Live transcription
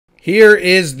Here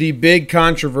is the big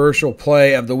controversial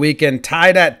play of the weekend.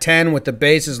 Tied at 10 with the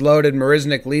bases loaded.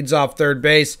 Marisnick leads off third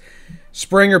base.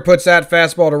 Springer puts that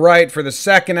fastball to right for the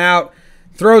second out.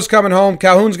 Throws coming home.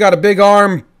 Calhoun's got a big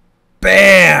arm.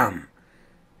 Bam!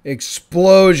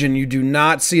 Explosion. You do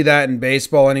not see that in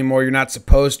baseball anymore. You're not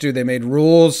supposed to. They made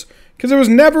rules because it was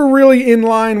never really in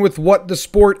line with what the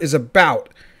sport is about.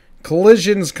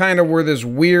 Collisions kind of were this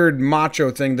weird macho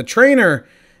thing. The trainer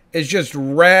is just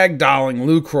ragdolling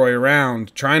Lucroy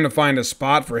around, trying to find a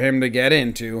spot for him to get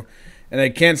into, and they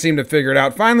can't seem to figure it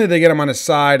out. Finally, they get him on his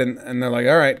side, and they're like,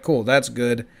 all right, cool, that's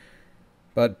good.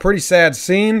 But pretty sad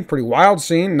scene, pretty wild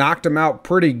scene. Knocked him out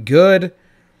pretty good.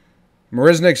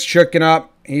 Marisnick's shooken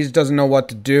up. He doesn't know what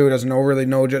to do, doesn't really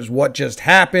know just what just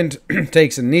happened.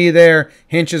 Takes a knee there,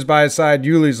 hinches by his side.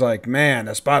 Yuli's like, man,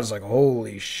 that spot is like,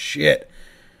 holy shit.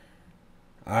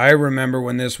 I remember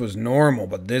when this was normal,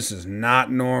 but this is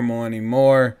not normal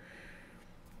anymore.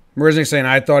 Marisnick saying,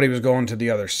 I thought he was going to the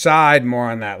other side.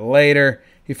 More on that later.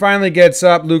 He finally gets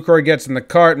up. Lucroy gets in the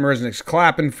cart. Marisnick's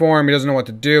clapping for him. He doesn't know what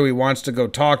to do. He wants to go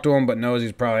talk to him, but knows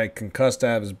he's probably concussed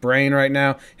out of his brain right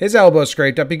now. His elbow's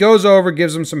scraped up. He goes over,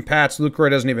 gives him some pats.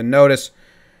 Lucroy doesn't even notice.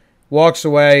 Walks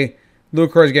away.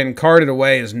 Lucroy's getting carted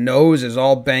away. His nose is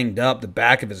all banged up. The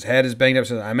back of his head is banged up.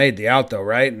 Says, I made the out, though,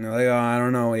 right? And they're like, oh, I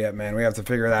don't know yet, man. We have to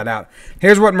figure that out.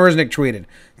 Here's what Marisnick tweeted.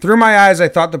 Through my eyes, I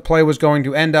thought the play was going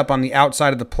to end up on the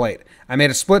outside of the plate. I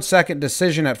made a split-second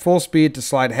decision at full speed to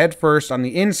slide head first on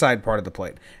the inside part of the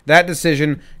plate. That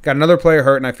decision got another player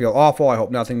hurt, and I feel awful. I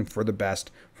hope nothing for the best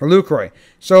for Lucroy.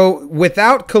 So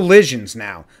without collisions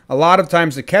now, a lot of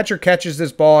times the catcher catches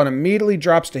this ball and immediately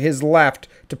drops to his left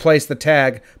to place the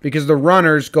tag because the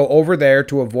runners go over there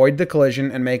to avoid the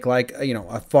collision and make like,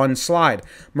 a fun slide.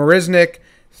 Marisnick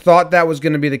thought that was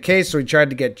going to be the case, so he tried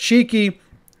to get cheeky.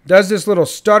 Does this little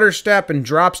stutter step and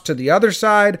drops to the other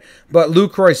side, but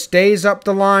Lucroy stays up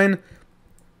the line.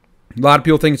 A lot of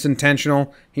people think it's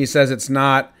intentional. He says it's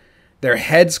not. Their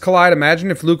heads collide.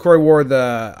 Imagine if Lucroy wore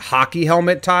the hockey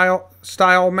helmet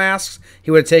style masks.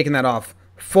 He would have taken that off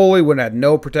fully, would have had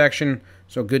no protection.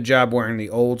 So good job wearing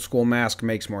the old school mask.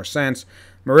 Makes more sense.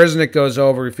 Marisnick goes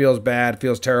over. He feels bad,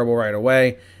 feels terrible right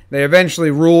away. They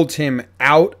eventually ruled him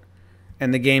out,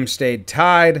 and the game stayed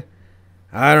tied.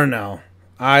 I don't know.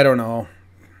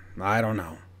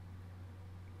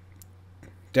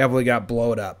 Definitely got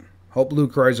blowed up. Hope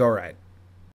Lucroy's all right.